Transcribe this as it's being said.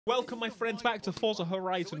Welcome my friends back to Forza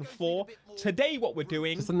Horizon 4. Today what we're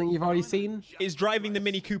doing something you've already seen is driving the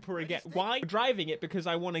Mini Cooper again. Why? I'm driving it because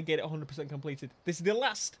I want to get it 100% completed. This is the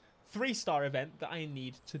last 3-star event that I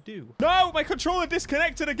need to do. No, my controller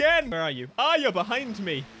disconnected again. Where are you? Ah, you're behind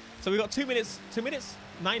me. So we got 2 minutes,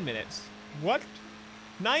 9 minutes. What?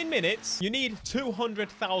 9 minutes? You need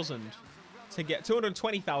 200,000 to get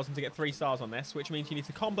 220,000 to get 3 stars on this, which means you need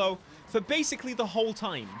to combo for basically the whole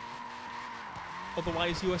time.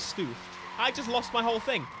 Otherwise, you are stoofed. I just lost my whole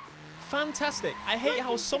thing. Fantastic. I hate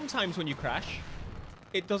how sometimes when you crash,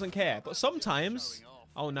 it doesn't care. But sometimes...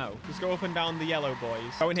 Oh, no. Just go up and down the yellow, boys.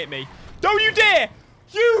 Go and hit me. Don't you dare!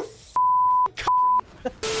 You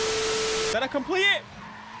Did I complete it?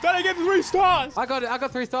 Did I get 3 stars? I got it. I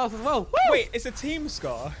got 3 stars as well. Woo! Wait, it's a team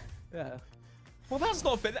score? Yeah. Well, that's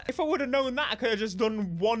not fair. If I would have known that, I could have just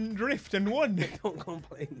done 1 drift and won. Don't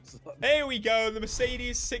complain, son. Here we go, the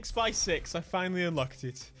Mercedes 6x6. I finally unlocked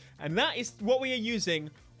it. And that is what we are using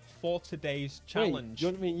for today's challenge. Wait,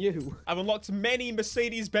 you don't mean you? I've unlocked many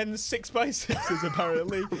Mercedes-Benz 6x6s,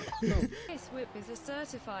 apparently. This whip is a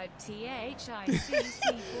certified THICC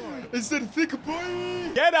boy. It's a thick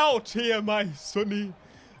boy. Get out here, my sonny.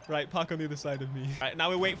 Right, park on the other side of me. Right, now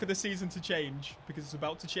we wait for the season to change, because it's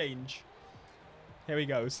about to change. Here he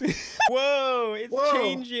goes. Whoa, it's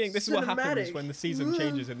changing. This is what happens when the season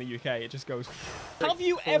changes in the UK. It just goes. Have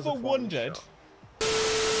you ever wondered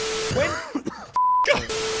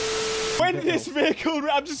when this vehicle,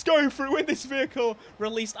 I'm just going through, when this vehicle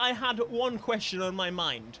released, I had one question on my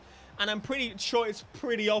mind. And I'm pretty sure it's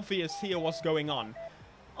pretty obvious here what's going on.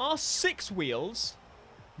 Are 6 wheels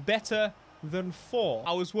better than 4?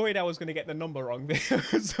 I was worried I was going to get the number wrong there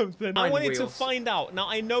or something. I wanted to find out. Now,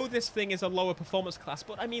 I know this thing is a lower performance class,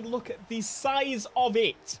 but I mean, look at the size of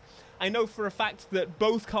it. I know for a fact that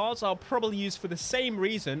both cars are probably used for the same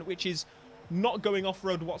reason, which is not going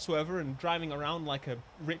off-road whatsoever and driving around like a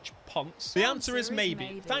rich ponce. The answer is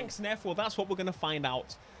maybe. Thanks, Neff. Well, that's what we're going to find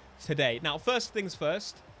out today. Now, first things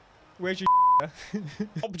first. Where's your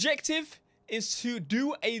objective? Is to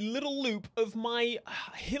do a little loop of my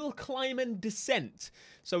hill climb and descent.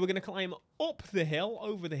 So we're going to climb up the hill,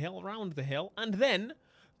 over the hill, around the hill, and then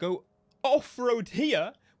go off-road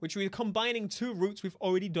here, which we're combining 2 routes we've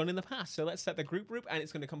already done in the past. So let's set the group route, and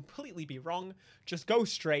it's going to completely be wrong. Just go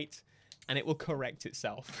straight, and it will correct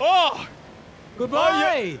itself. Oh!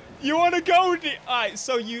 Goodbye! You want to go? Alright,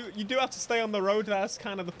 so you do have to stay on the road. That's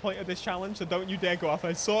kind of the point of this challenge, so don't you dare go off.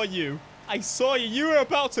 I saw you. I saw you. You were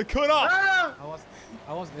about to cut off.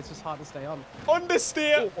 I wasn't. It's just hard to stay on.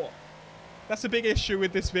 Understeer. Oh. That's a big issue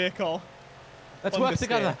with this vehicle. Let's work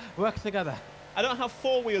together. Work together. I don't have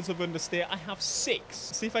 4 wheels of understeer. I have 6.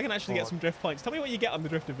 See if I can actually get some drift points. Tell me what you get on the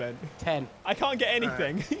drift event. 10. I can't get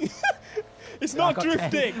anything. It's not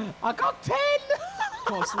drifting. 10. I got 10.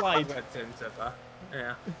 Come on, slide. I got 10 so far.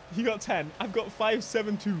 Yeah. You got 10. I've got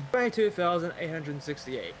 572.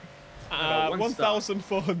 22,868.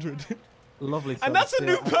 1,400. Lovely. And that's a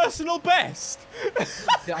new personal best.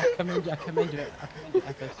 Yeah, I commend you. I commend you.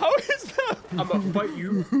 How is that? I'm gonna fight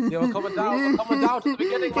you. Yeah, we're coming down. We're coming down to the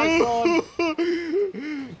beginning, my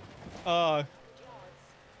son.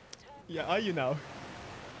 Yeah, are you now?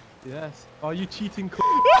 Yes. Are you cheating?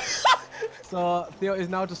 So Theo is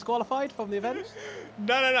now disqualified from the event.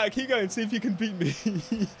 No. Keep going. See if you can beat me.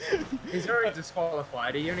 He's already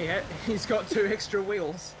disqualified. He's got 2 extra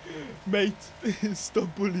wheels. Mate,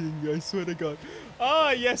 stop bullying me. I swear to God.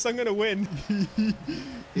 Ah, yes, I'm gonna win.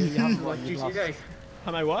 You haven't won. You've GCD. lost.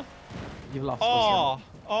 Am I what? You've lost.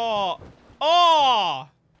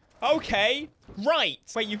 Okay. Right.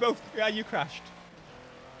 Wait, you both. You crashed.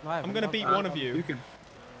 I'm gonna beat one of you. You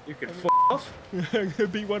can f off. I'm gonna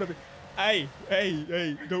beat one of you. Hey,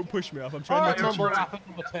 don't push me off. I'm trying to teach you.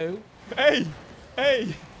 Number 2.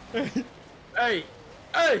 Hey.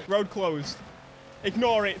 Road closed.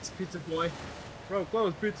 Ignore it. Pizza boy. Road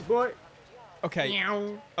closed, pizza boy. Okay.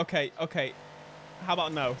 Meow. Okay. How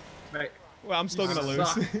about no? Mate. Well, I'm still gonna lose.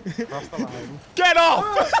 Cross the line. Get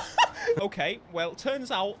off! Okay, well,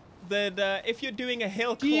 turns out that if you're doing a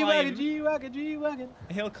hill climb... G-Wagon.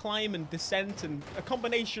 A hill climb and descent and a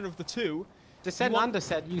combination of the 2... Descent and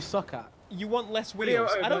descent, you suck at. You want less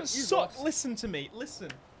wheels. I don't suck. Listen to me.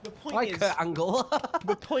 Listen. The point is... Kurt Angle.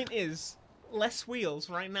 The point is, less wheels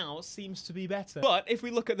right now seems to be better. But if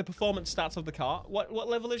we look at the performance stats of the car, what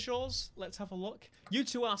level is yours? Let's have a look. You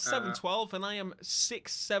 2 are 712 and I am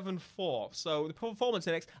 674. So the performance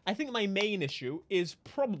index, I think my main issue is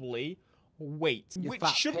probably weight, which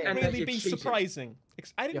shouldn't really be surprising.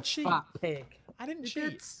 I didn't cheat. Fat pig. I didn't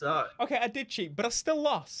cheat. It sucked. Okay, I did cheat, but I still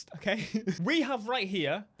lost. Okay. We have right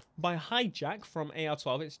here by Hijack from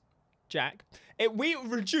AR12. It's Jack, we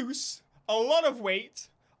reduce a lot of weight,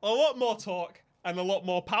 a lot more torque, and a lot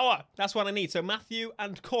more power. That's what I need. So Matthew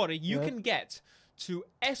and Corey, you can get to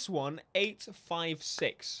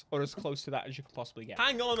S1856, or as close to that as you can possibly get.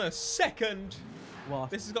 Hang on a second. What?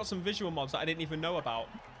 This has got some visual mods that I didn't even know about.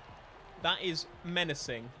 That is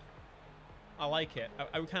menacing. I like it.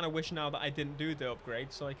 I kind of wish now that I didn't do the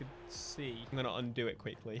upgrade so I could see. I'm going to undo it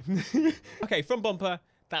quickly. Okay, front bumper.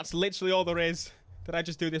 That's literally all there is. Did I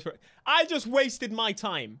just do this? I just wasted my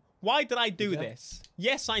time. Why did I do this?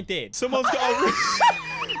 Yes, I did. Someone's got a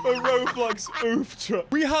Roblox oof truck.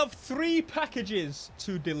 We have 3 packages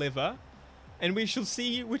to deliver, and we shall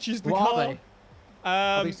see which is the car.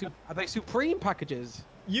 Are they Supreme packages?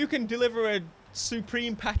 You can deliver a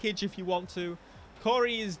Supreme package if you want to.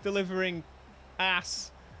 Corey is delivering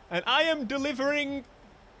ass, and I am delivering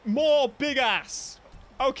more big ass.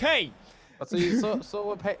 Okay. So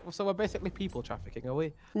we're basically people trafficking, are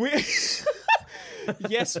we?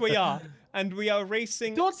 Yes, we are, and we are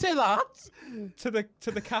racing. Don't say that. To the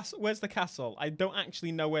castle. Where's the castle? I don't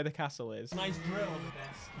actually know where the castle is. Nice drill on the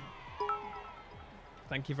desk.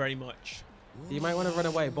 Thank you very much. You might want to run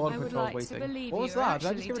away. Border I would patrol like waiting. to believe What was you're that? Did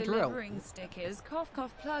I just actually give a drill? delivering stickers. Cough,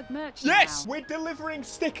 cough, plug merch. Yes, now. we're delivering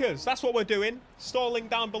stickers. That's what we're doing. Stalling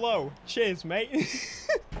down below. Cheers, mate.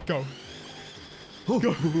 Go.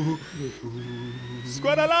 Go.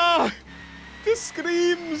 Squadala! The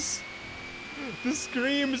screams! The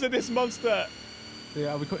screams of this monster.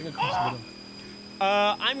 Yeah, are we cutting across them?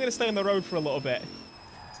 I'm going to stay on the road for a little bit.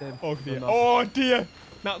 Same. Oh, dear. Oh, dear.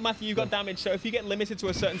 Now, Matthew, you got damage, so if you get limited to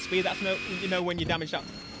a certain speed, that's when you damage that.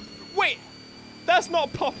 Wait! That's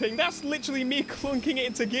not popping. That's literally me clunking it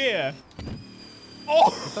into gear.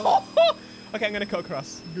 Oh! Okay, I'm going to cut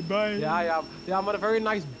across. Goodbye. Yeah, I am. Yeah, I'm on a very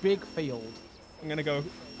nice big field. I'm going to go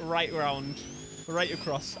right round. Right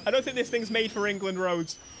across. I don't think this thing's made for England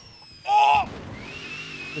roads. Oh!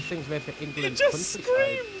 This thing's made for England. It just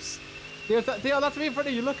screams! Theo, that's me in front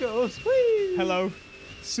of you. Look at us. Whee! Hello,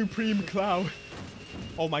 Supreme Cloud.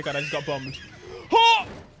 Oh my god, I just got bummed. Oh!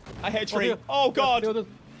 I hit a tree. Oh god.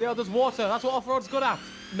 Theo, there's water. That's what off-road's good at.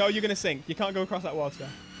 No, you're gonna sink. You can't go across that water.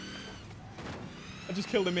 I just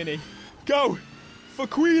killed a mini. Go! For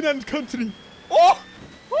Queen and country. Oh!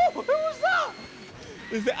 Oh, who was that?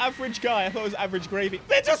 Is the average guy? I thought it was average gravy.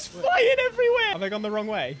 They're just flying everywhere! Have I gone the wrong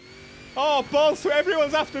way? Oh, balls, so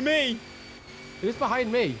everyone's after me! Who's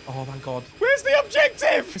behind me? Oh my god. Where's the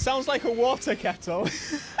objective? It sounds like a water kettle.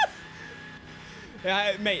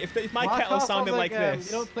 Yeah, mate, if my kettle sounded like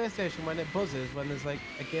this... You know PlayStation when it buzzes, when there's like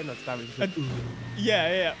a game that's damaged?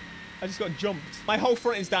 Yeah. I just got jumped. My whole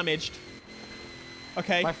front is damaged.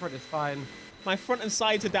 Okay. My front is fine. My front and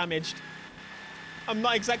sides are damaged. I'm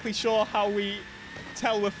not exactly sure how we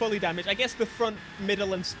tell we're fully damaged. I guess the front,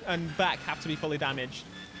 middle, and back have to be fully damaged.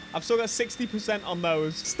 I've still got 60% on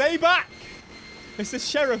those. Stay back! It's the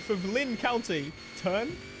sheriff of Lynn County.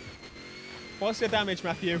 Turn. What's your damage,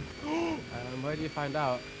 Matthew? Where do you find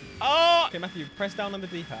out? Oh! Okay, Matthew, press down on the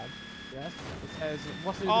D-pad. Yes. It says,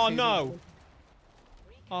 what's the Oh, no.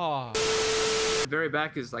 Oh. The very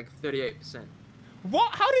back is like 38%.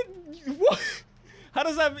 What? How did... What? How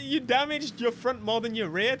does that... You damaged your front more than your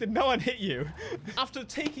rear? Did no one hit you? After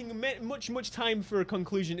taking much time for a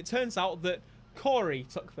conclusion, it turns out that Corey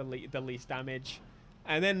took the least damage,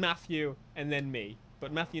 and then Matthew, and then me.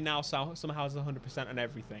 But Matthew now somehow has 100% on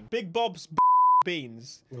everything. Big Bob's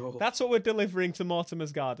beans. Oh. That's what we're delivering to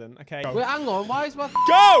Mortimer's garden, okay? Wait, hang on. Why is my...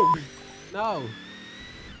 Go! No.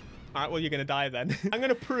 All right, well, you're going to die then. I'm going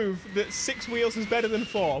to prove that 6 wheels is better than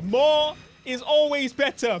 4. More is always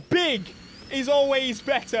better. Big is always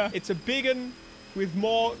better. It's a big un with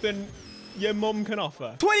more than your mum can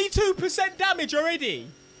offer. 22% damage already.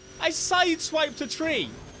 I sideswiped a tree.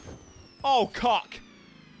 Oh, cock.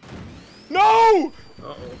 No!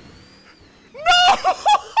 Uh-oh. No!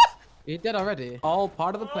 You did already. All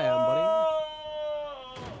part of the plan, buddy.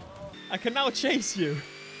 I can now chase you.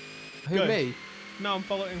 Who, Good. me? No, I'm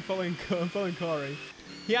following Corey.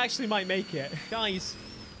 He actually might make it. Guys,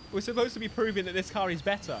 we're supposed to be proving that this car is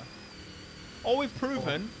better. All we've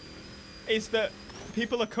proven is that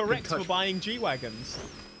people are correct for buying G-Wagons.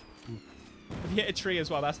 If you hit a tree as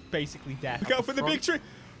well, that's basically death. Look out for the big tree.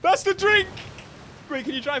 That's the drink! Wait,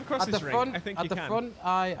 can you drive across this ring? I think you can. At the front,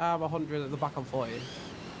 I am 100. At the back, I'm 40.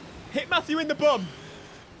 Hit Matthew in the bum.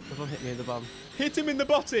 Don't hit me in the bum. Hit him in the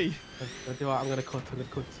body. I'm gonna cut.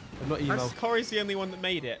 I'm not emo. Corey's the only one that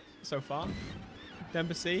made it so far.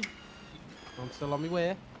 Dembassi. I'm still on my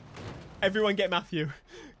way. Everyone get Matthew.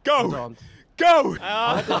 Go! Go!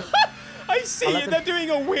 I see you. They're doing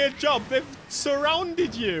a weird job. They've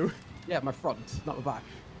surrounded you. Yeah, my front, not my back.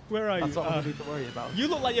 Where are That's you? what we need to worry about. You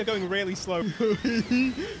look like you're going really slow.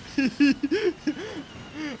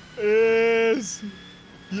 Yes.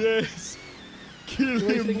 Yes. Kill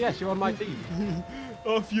him. Yes, you're on my team.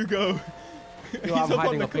 Off you go. Yo, I'm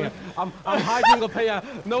hiding up here. I'm hiding up here.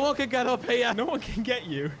 No one can get up here. No one can get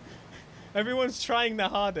you. Everyone's trying their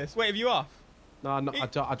hardest. Wait, have you off? No, no,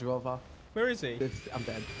 I drove off. Where is he? I'm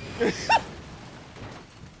dead.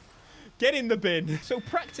 Get in the bin. So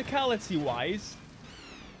practicality-wise,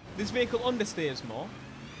 this vehicle understeers more.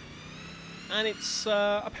 And it's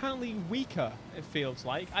apparently weaker, it feels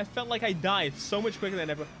like. I felt like I died so much quicker than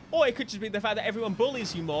everyone. Or it could just be the fact that everyone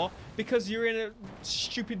bullies you more because you're in a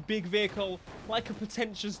stupid big vehicle like a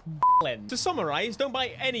pretentious blend. To summarize, don't buy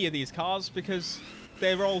any of these cars because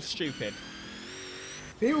they're all stupid.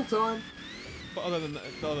 Peel time. But other than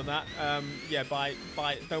that, yeah,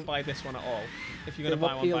 don't buy this one at all. If you're gonna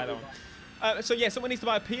buy one, buy that one. So yeah, someone needs to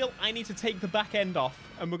buy a peel. I need to take the back end off,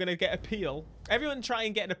 and we're gonna get a peel. Everyone try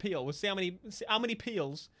and get an appeal. We'll see how many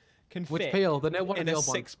peels can fit. Which peel? The one in a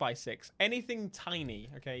 6x6. Anything tiny.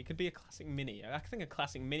 Okay, it could be a classic mini. I think a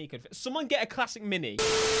classic mini could fit. Someone get a classic mini.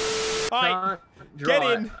 All right, get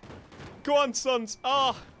in. Go on, sons.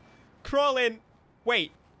 Oh, crawl in.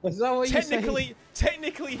 Wait. Is that what you're saying?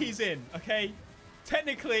 Technically, he's in. Okay,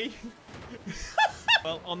 technically.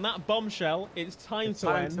 Well, on that bombshell, it's time to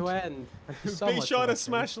end. Be sure to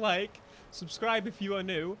smash like, subscribe if you are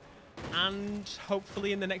new, and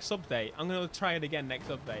hopefully in the next update. I'm going to try it again next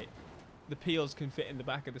update. The peels can fit in the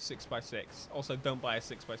back of the 6x6. Also, don't buy a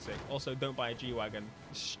 6x6. Also, don't buy a G-Wagon.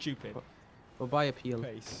 It's stupid. We'll buy a peel.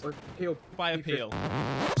 Pace. Or peel. Buy a peel.